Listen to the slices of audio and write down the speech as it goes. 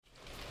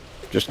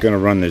just going to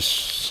run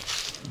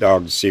this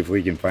dog to see if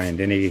we can find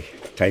any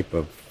type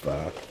of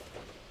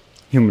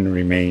human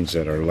remains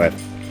that are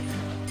left.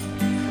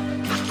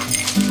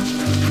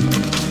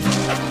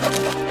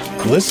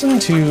 Listen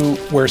to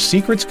Where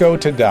Secrets Go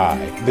to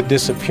Die, The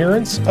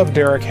Disappearance of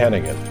Derek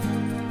Hennigan.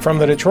 From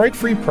the Detroit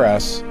Free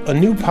Press, a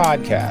new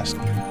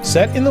podcast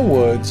set in the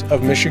woods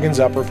of Michigan's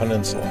Upper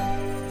Peninsula.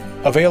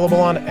 Available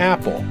on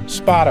Apple,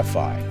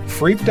 Spotify,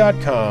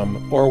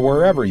 Freep.com, or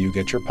wherever you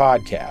get your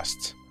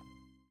podcasts.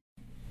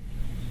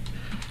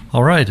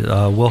 All right,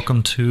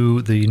 welcome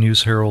to the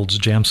News Herald's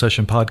Jam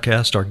Session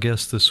podcast. Our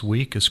guest this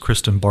week is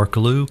Kristen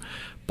Barkuloo,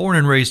 born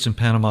and raised in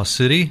Panama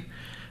City,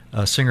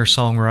 a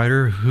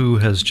singer-songwriter who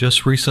has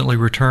just recently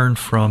returned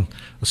from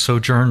a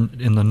sojourn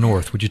in the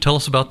North. Would you tell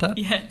us about that?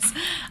 Yes.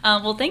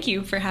 Well, thank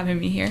you for having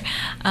me here.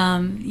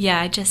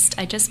 I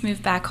just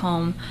moved back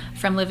home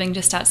from living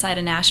just outside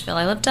of Nashville.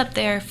 I lived up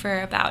there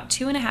for about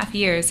 2.5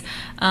 years.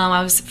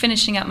 I was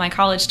finishing up my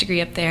college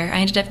degree up there. I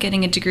ended up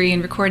getting a degree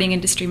in recording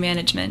industry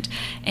management.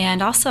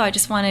 And also, I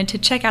just wanted to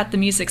check out the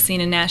music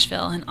scene in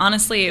Nashville. And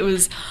honestly, it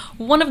was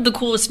one of the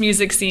coolest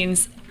music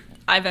scenes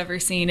I've ever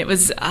seen. It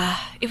was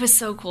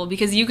so cool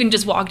because you can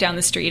just walk down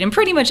the street and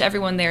pretty much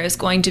everyone there is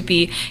going to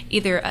be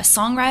either a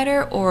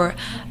songwriter or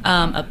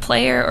a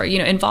player or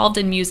involved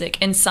in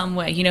music in some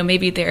way.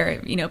 Maybe they're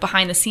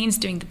behind the scenes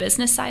doing the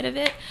business side of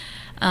it.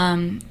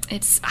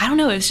 I don't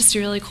know, it was just a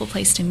really cool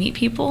place to meet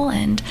people,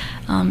 and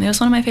it was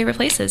one of my favorite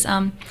places.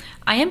 I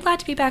am glad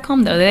to be back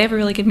home, though. They have a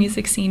really good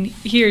music scene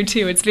here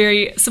too. It's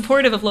very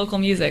supportive of local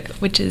music,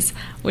 which is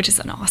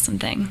an awesome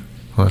thing.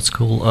 Well, that's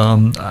cool.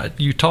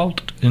 You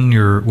talked when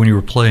you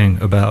were playing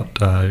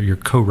about your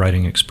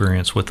co-writing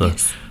experience with a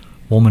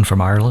woman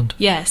from Ireland.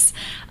 Yes,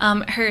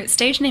 her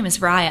stage name is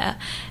Raya,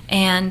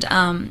 and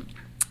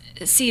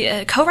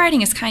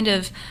co-writing is kind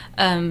of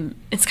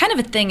it's kind of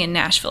a thing in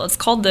Nashville. It's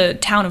called the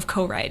town of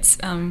co-writes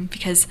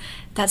because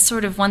that's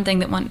sort of one thing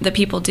that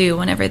people do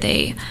whenever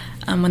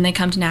when they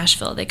come to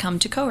Nashville. They come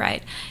to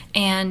co-write,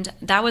 and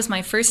that was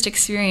my first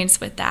experience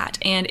with that.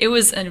 And it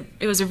was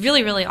a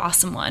really, really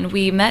awesome one.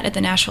 We met at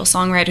the Nashville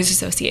Songwriters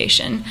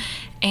Association,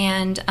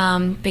 and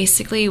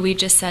basically we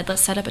just said,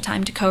 let's set up a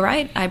time to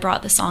co-write. I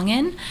brought the song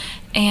in,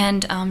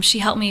 and she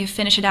helped me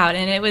finish it out,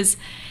 and it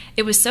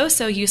was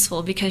so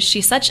useful because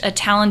she's such a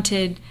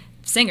talented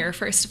singer,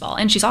 first of all,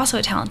 and she's also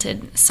a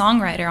talented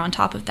songwriter on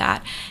top of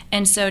that.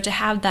 And so to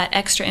have that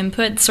extra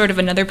input, sort of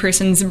another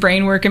person's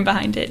brain working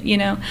behind it,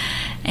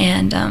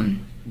 and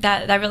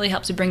that really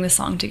helped to bring the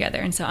song together.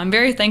 And so I'm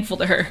very thankful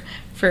to her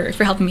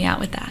for helping me out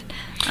with that.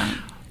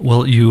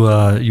 Well, you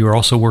are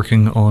also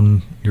working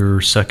on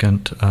your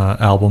second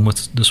album.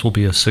 This will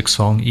be a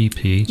 6-song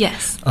EP.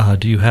 Yes.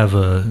 Do you have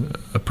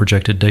a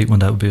projected date when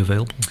that will be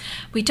available?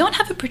 We don't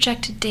have a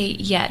projected date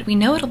yet. We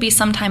know it'll be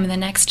sometime in the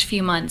next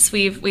few months.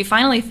 We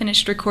finally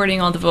finished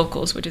recording all the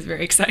vocals, which is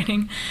very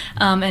exciting.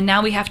 And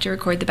now we have to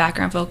record the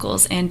background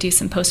vocals and do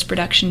some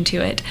post-production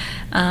to it,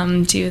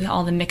 do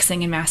all the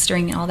mixing and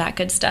mastering and all that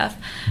good stuff.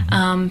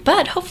 Mm-hmm.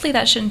 But hopefully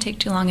that shouldn't take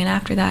too long, and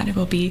after that it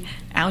will be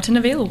out and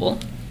available.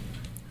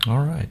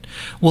 All right.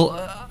 Well,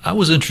 I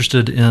was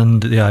interested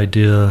in the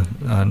idea,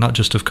 not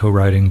just of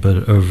co-writing,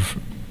 but of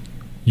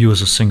you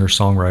as a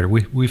singer-songwriter.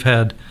 We've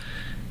had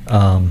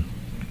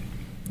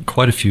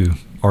quite a few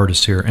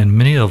artists here, and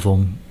many of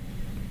them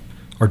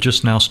are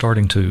just now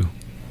starting to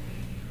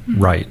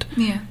write.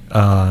 Yeah.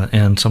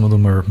 And some of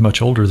them are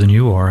much older than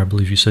you are. I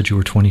believe you said you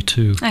were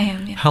 22. I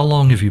am, yeah. How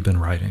long have you been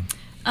writing?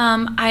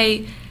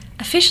 I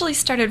officially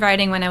started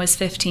writing when I was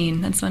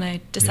 15. That's when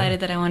I decided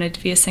that I wanted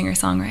to be a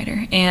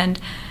singer-songwriter. And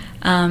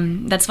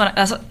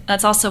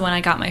that's also when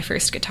I got my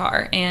first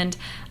guitar. And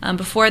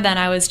before then,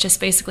 I was just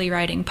basically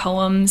writing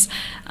poems,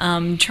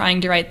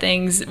 trying to write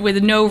things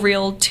with no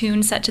real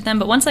tune set to them.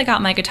 But once I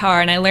got my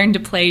guitar and I learned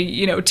to play,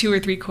 2 or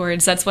 3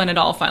 chords, that's when it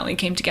all finally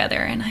came together.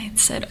 And I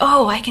said,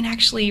 "Oh, I can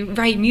actually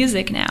write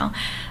music now."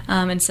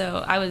 And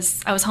so I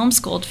was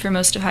homeschooled for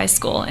most of high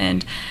school,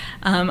 and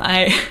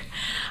I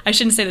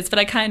shouldn't say this, but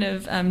I kind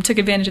of took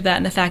advantage of that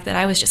in the fact that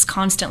I was just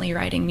constantly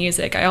writing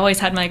music. I always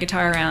had my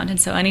guitar around, and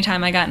so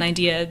anytime I got an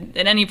idea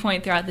at any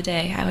point throughout the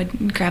day, I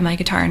would grab my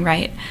guitar and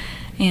write.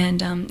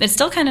 And it's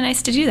still kind of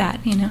nice to do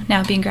that,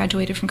 now being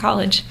graduated from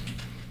college.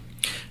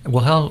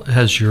 Well, how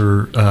has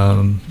your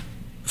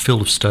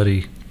field of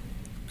study,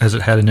 has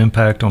it had an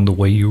impact on the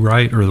way you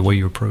write or the way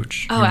you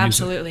approach your music?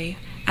 Absolutely.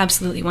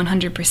 Absolutely,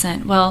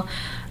 100%. Well,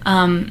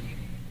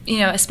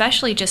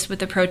 especially just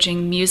with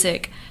approaching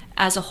music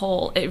as a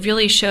whole, it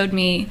really showed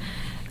me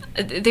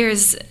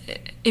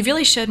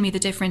the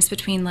difference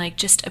between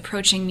just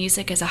approaching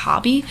music as a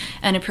hobby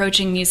and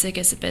approaching music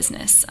as a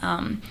business.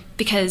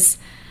 Because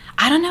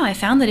I don't know, I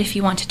found that if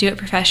you want to do it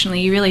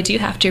professionally, you really do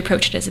have to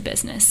approach it as a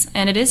business,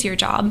 and it is your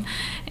job.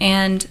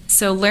 And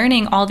so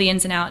learning all the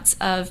ins and outs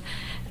of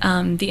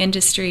the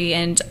industry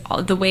and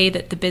the way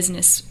that the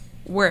business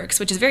works,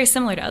 which is very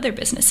similar to other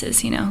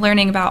businesses,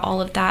 learning about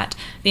all of that,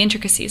 the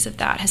intricacies of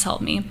that has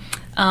helped me.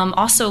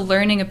 Also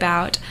learning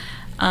about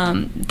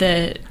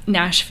the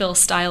Nashville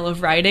style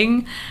of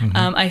writing.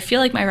 I feel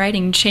like my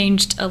writing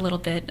changed a little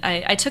bit.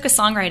 I took a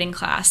songwriting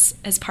class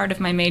as part of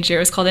my major. It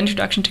was called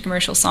Introduction to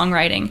Commercial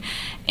Songwriting,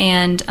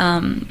 and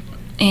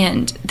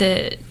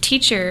the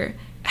teacher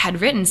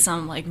had written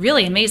some like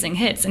really amazing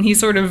hits, and he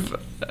sort of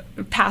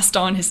passed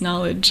on his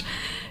knowledge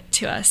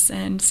to us.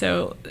 And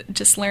so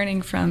just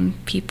learning from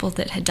people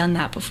that had done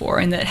that before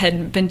and that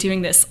had been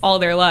doing this all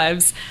their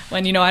lives,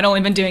 when I'd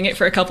only been doing it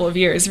for a couple of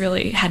years,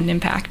 really had an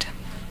impact.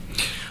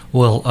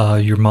 Well,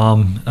 your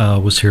mom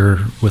was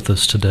here with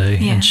us today,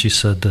 and she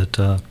said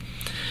that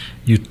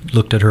you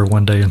looked at her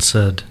one day and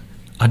said,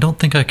 "I don't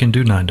think I can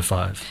do 9 to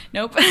 5."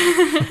 Nope.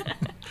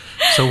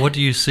 So what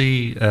do you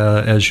see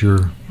as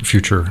your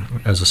future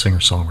as a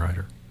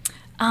singer-songwriter?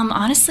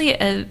 Honestly,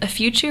 a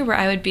future where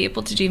I would be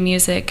able to do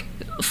music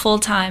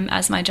full-time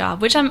as my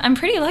job, which I'm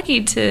pretty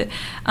lucky to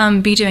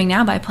be doing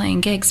now by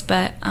playing gigs,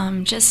 but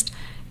just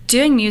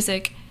doing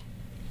music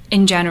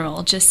in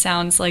general just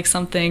sounds like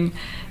something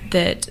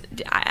that,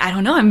 I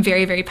don't know, I'm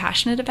very, very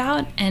passionate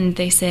about. And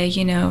they say,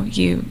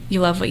 you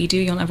love what you do,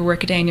 you'll never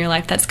work a day in your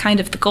life. That's kind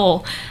of the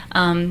goal,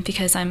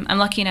 because I'm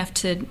lucky enough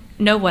to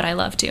know what I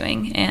love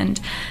doing,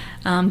 and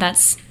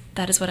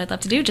that is what I'd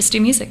love to do, just do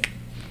music.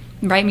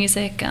 Write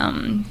music,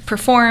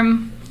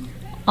 perform,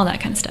 all that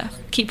kind of stuff.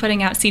 Keep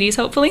putting out CDs,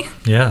 hopefully.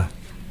 Yeah.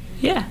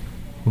 Yeah.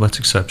 Well, that's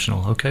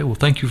exceptional. Okay, well,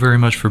 thank you very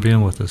much for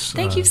being with us.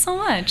 Thank you so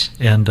much.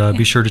 And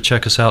be sure to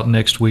check us out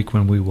next week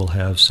when we will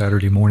have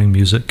Saturday morning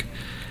music.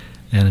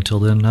 And until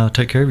then,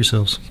 take care of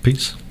yourselves.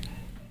 Peace.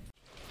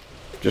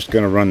 Just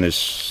going to run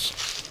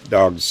this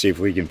dog to see if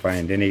we can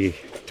find any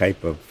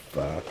type of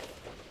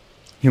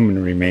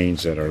human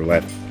remains that are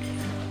left.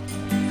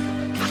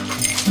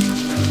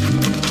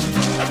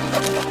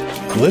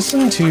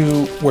 Listen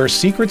to Where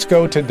Secrets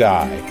Go to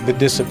Die, The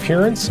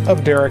Disappearance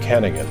of Derek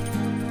Hennigan.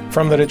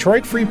 From the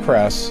Detroit Free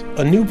Press,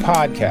 a new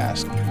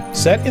podcast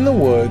set in the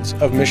woods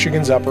of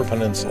Michigan's Upper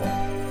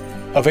Peninsula.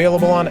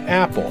 Available on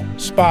Apple,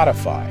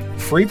 Spotify,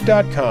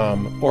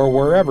 Freep.com, or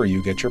wherever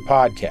you get your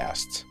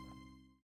podcasts.